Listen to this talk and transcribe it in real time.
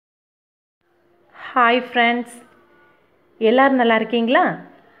Hi friends, எல்லாரும் நல்லா இருக்கீங்களா?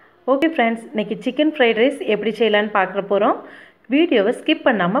 ஓகே ஃப்ரெண்ட்ஸ், இன்னைக்கு சிக்கன் ஃப்ரைட் ரைஸ் எப்படி செய்யலான்னு பார்க்க போகிறோம். வீடியோவை ஸ்கிப்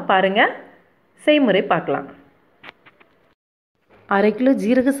பண்ணாமல் பாருங்கள். செய்முறை பார்க்கலாம். 1/2 கிலோ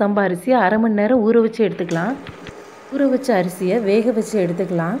ஜீரக சம்பா அரிசியை 1/2 மணி நேரம் ஊற வச்சு எடுத்துக்கலாம். ஊற வச்ச அரிசியை வேக வச்சு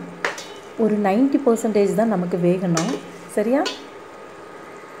எடுத்துக்கலாம். ஒரு 90% தான் நமக்கு வேகணும். சரியா?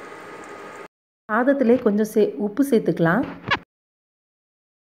 சாதத்திலே கொஞ்சம் உப்பு சேர்த்துக்கலாம்.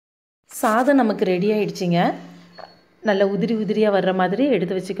 சாதம் நமக்கு ரெடி ஆகிடுச்சிங்க. நல்லா உதிரி உதிரியாக வர்ற மாதிரி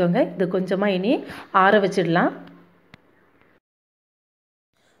எடுத்து வச்சுக்கோங்க. இது கொஞ்சமாக இனி ஆற வச்சிடலாம்.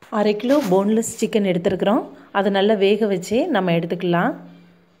 1/2 கிலோ போன்லெஸ் சிக்கன் எடுத்துருக்குறோம். அதை நல்லா வேக வச்சு நம்ம எடுத்துக்கலாம்.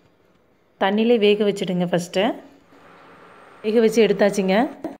 தண்ணியிலே வேக வச்சுடுங்க. ஃபஸ்ட்டு வேக வச்சு எடுத்தாச்சுங்க.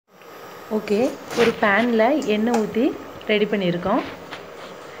 ஓகே, ஒரு பேனில் எண்ணெய் ஊற்றி ரெடி பண்ணியிருக்கோம்.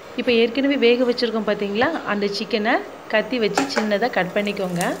 இப்போ ஏற்கனவே வேக வச்சுருக்கோம் பார்த்தீங்களா, அந்த சிக்கனை கத்தி வச்சு சின்னதாக கட்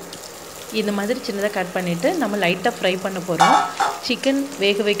பண்ணிக்கோங்க. இந்த மாதிரி சின்னதாக கட் பண்ணிவிட்டு நம்ம லைட்டாக ஃப்ரை பண்ண போகிறோம். சிக்கன்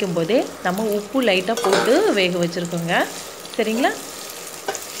வேக வைக்கும் போதே நம்ம உப்பு லைட்டாக போட்டு வேக வச்சுருக்கோங்க. சரிங்களா?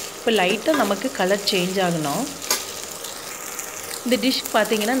 இப்போ லைட்டாக நமக்கு கலர் சேஞ்ச் ஆகணும். இந்த டிஷ்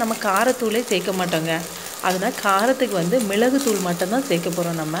பார்த்திங்கன்னா நம்ம காரத்தூளே சேர்க்க மாட்டோங்க. அதனால் காரத்துக்கு மிளகுத்தூள் மட்டும்தான் சேர்க்க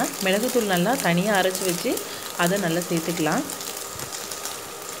போகிறோம். நம்ம மிளகுத்தூள் நல்லா தனியாக அரைச்சி வச்சு அதை நல்லா சேர்த்துக்கலாம்.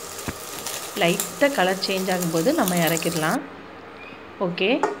 லைட்டாக கலர் சேஞ்ச் ஆகும்போது நம்ம இறக்கிடலாம். ஓகே,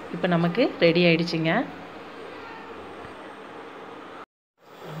 இப்போ நமக்கு ரெடி ஆகிடுச்சிங்க.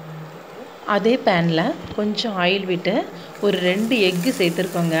 அதே பேனில் கொஞ்சம் ஆயில் விட்டு ஒரு 2 எக்கு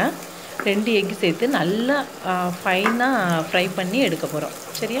சேர்த்துருக்கோங்க. 2 எக்கு சேர்த்து நல்லா ஃபைனாக ஃப்ரை பண்ணி எடுக்க போகிறோம்.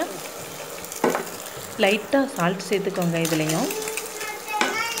 சரியா? லைட்டாக சால்ட் சேர்த்துக்கோங்க இதுலேயும்.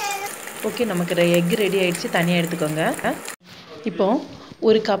 ஓகே, நமக்கு எக்கு ரெடி ஆகிடுச்சு. தனியாக எடுத்துக்கோங்க. இப்போது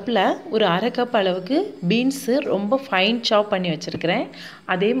ஒரு கப்பில் ஒரு 1/2 கப் அளவுக்கு பீன்ஸு ரொம்ப ஃபைன் சாப் பண்ணி வச்சுருக்கிறேன்.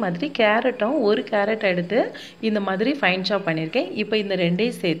 அதே மாதிரி கேரட்டும் ஒரு கேரட் எடுத்து இந்த மாதிரி ஃபைன் சாப் பண்ணியிருக்கேன். இப்போ இந்த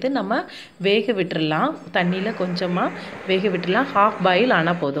 2ஐயும் சேர்த்து நம்ம வேக விட்டுடலாம். தண்ணியில் கொஞ்சமாக வேக விட்டுடலாம். ஹாஃப் பாயில்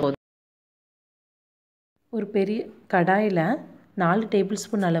ஆனால் போதும். ஒரு பெரிய கடாயில் 4 டேபிள்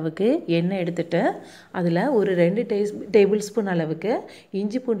ஸ்பூன் அளவுக்கு எண்ணெய் எடுத்துகிட்டு அதில் ஒரு 2 டேபிள் ஸ்பூன் அளவுக்கு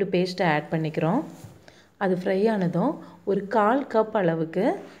இஞ்சி பூண்டு பேஸ்ட்டை ஆட் பண்ணிக்கிறோம். அது ஃப்ரை ஆனதும் ஒரு 1/4 கப் அளவுக்கு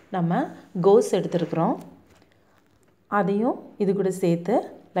நம்ம கோஸ் எடுத்துருக்குறோம். அதையும் இது கூட சேர்த்து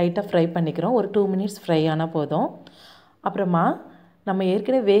லைட்டாக ஃப்ரை பண்ணிக்கிறோம். ஒரு 2 மினிட்ஸ் ஃப்ரை ஆனால் போதும். அப்புறமா நம்ம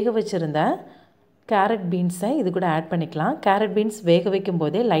ஏற்கனவே வேக வச்சுருந்த கேரட் பீன்ஸை இது கூட ஆட் பண்ணிக்கலாம். கேரட் பீன்ஸ் வேக வைக்கும்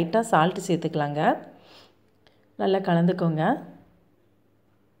போதே லைட்டாக சால்ட்டு சேர்த்துக்கலாங்க. நல்லா கலந்துக்கோங்க.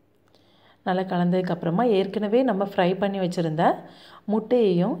 நல்லா கலந்ததுக்கப்புறமா ஏற்கனவே நம்ம ஃப்ரை பண்ணி வச்சுருந்த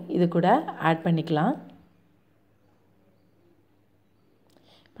முட்டையையும் இது கூட ஆட் பண்ணிக்கலாம்.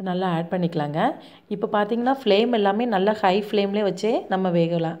 இப்போ நல்லா ஆட் பண்ணிக்கலாங்க. இப்போ பார்த்திங்கன்னா ஃப்ளேம் எல்லாமே நல்லா ஹை ஃப்ளேம்லேயே வச்சே நம்ம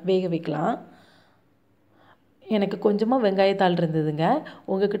வேக வைக்கலாம். எனக்கு கொஞ்சமாக வெங்காயத்தாள் இருந்ததுங்க.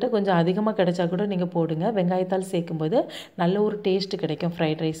 உங்கள்கிட்ட கொஞ்சம் அதிகமாக கிடைச்சா கூட நீங்கள் போடுங்க. வெங்காயத்தாள் சேர்க்கும்போது நல்ல ஒரு டேஸ்ட்டு கிடைக்கும்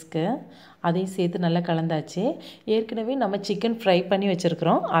ஃப்ரைட் ரைஸ்க்கு. அதையும் சேர்த்து நல்லா கலந்தாச்சு. ஏற்கனவே நம்ம சிக்கன் ஃப்ரை பண்ணி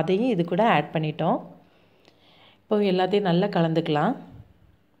வச்சுருக்குறோம். அதையும் இது கூட ஆட் பண்ணிட்டோம். இப்போ எல்லாத்தையும் நல்லா கலந்துக்கலாம்.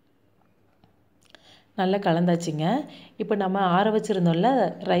 நல்லா கலந்தாச்சுங்க. இப்போ நம்ம ஆற வச்சுருந்தோம்ல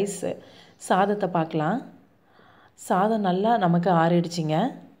ரைஸு சாதத்தை பார்க்கலாம். சாதம் நல்லா நமக்கு ஆறிடுச்சிங்க.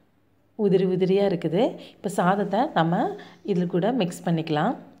 உதிரி உதிரியாக இருக்குது. இப்போ சாதத்தை நம்ம இதில் கூட மிக்ஸ்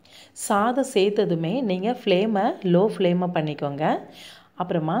பண்ணிக்கலாம். சாதம் சேர்த்ததுமே நீங்கள் ஃப்ளேமை லோ ஃப்ளேமாக பண்ணிக்கோங்க.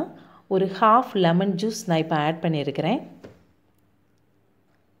 அப்புறமா ஒரு ஹாஃப் லெமன் ஜூஸ் நான் இப்போ ஆட் பண்ணியிருக்கிறேன்.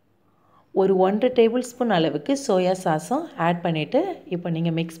 ஒரு 1/2 டேபிள் ஸ்பூன் அளவுக்கு சோயா சாஸும் ஆட் பண்ணிவிட்டு இப்போ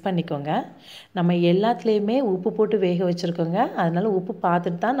நீங்கள் மிக்ஸ் பண்ணிக்கோங்க. நம்ம எல்லாத்துலேயுமே உப்பு போட்டு வேக வச்சுருக்கோங்க. அதனால் உப்பு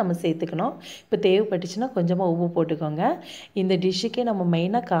பார்த்துட்டு தான் நம்ம சேர்த்துக்கணும். இப்போ தேவைப்பட்டுச்சுன்னா கொஞ்சமாக உப்பு போட்டுக்கோங்க. இந்த டிஷ்ஷுக்கே நம்ம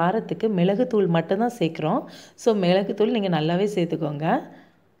மெயினாக காரத்துக்கு மிளகுத்தூள் மட்டும்தான் சேர்க்குறோம். ஸோ மிளகுத்தூள் நீங்கள் நல்லாவே சேர்த்துக்கோங்க.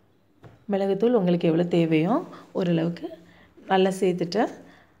 மிளகுத்தூள் உங்களுக்கு எவ்வளோ தேவையோ ஓரளவுக்கு நல்லா சேர்த்துட்டு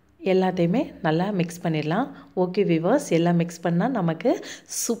எல்லாத்தையுமே நல்லா மிக்ஸ் பண்ணிடலாம். ஓகே வியூவர்ஸ், எல்லாம் மிக்ஸ் பண்ணால் நமக்கு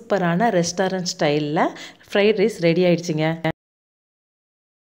சூப்பரான ரெஸ்டாரண்ட் ஸ்டைலில் fried rice ready ஆகிடுச்சிங்க.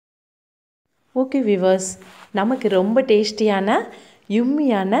 Okay viewers, நமக்கு ரொம்ப டேஸ்டியான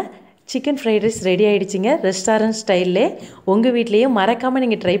யும்மியான chicken fried rice ready ஆகிடுச்சிங்க. Restaurant ஸ்டைல்லே உங்கள் வீட்லேயும் மறக்காமல்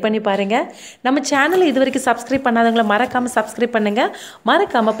நீங்கள் ட்ரை பண்ணி பாருங்கள். நம்ம சேனலை இது வரைக்கும் சப்ஸ்கிரைப் பண்ணாதவங்கள மறக்காமல் சப்ஸ்கிரைப் பண்ணுங்கள்.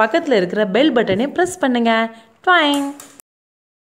 மறக்காமல் பக்கத்தில் இருக்கிற பெல் பட்டனை ப்ரெஸ் பண்ணுங்கள். ஃபைன்.